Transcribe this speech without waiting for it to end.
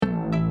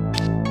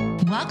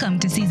Welcome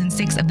to season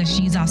 6 of the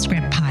She's Off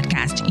Script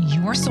podcast,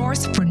 your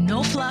source for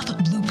no fluff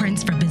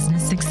blueprints for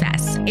business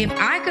success. If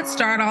I could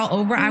start all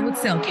over, I would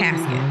sell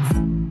caskets.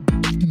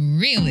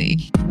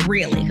 Really?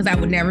 Really, because I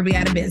would never be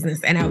out of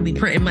business and I would be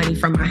printing money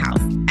from my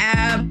house.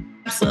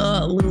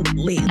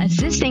 Absolutely.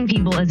 Assisting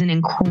people is an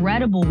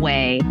incredible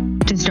way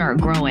to start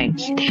growing.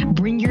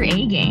 Bring your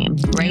A game,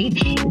 right?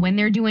 When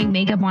they're doing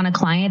makeup on a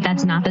client,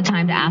 that's not the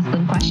time to ask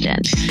them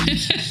questions.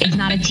 It's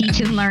not a teach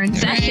and learn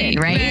session,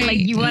 right? Like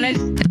you want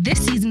to...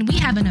 This season, we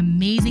have an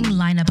amazing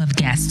lineup of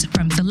guests,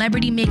 from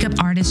celebrity makeup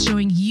artists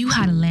showing you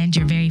how to land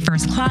your very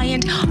first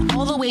client,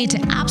 all the way to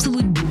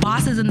absolute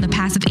bosses in the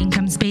passive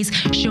income space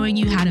showing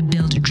you how to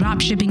build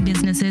drop shipping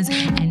businesses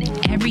and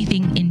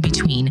everything in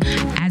between.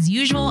 As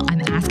usual,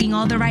 I'm asking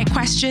all the right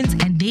questions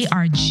and they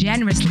are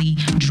generously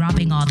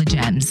dropping all the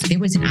gems. There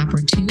was an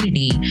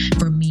opportunity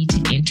for me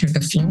to enter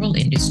the floral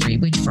industry,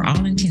 which for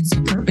all intents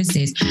and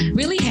purposes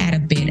really had a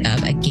bit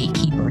of a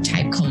gatekeeper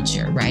type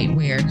culture, right?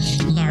 Where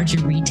larger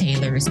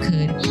retailers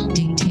could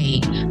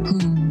dictate who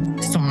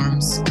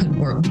farms could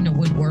work,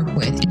 would work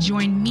with.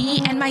 Join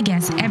me and my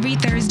guests every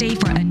Thursday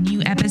for a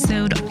new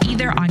episode,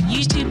 either on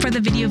YouTube for the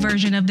video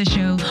version of the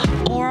show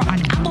or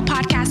on Apple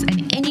Podcasts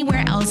and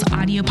anywhere else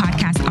audio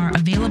podcasts are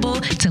available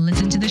to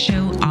listen to the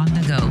show on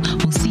the go.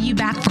 We'll see you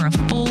back for a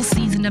full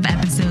season of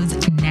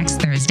episodes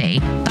next Thursday.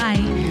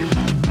 Bye.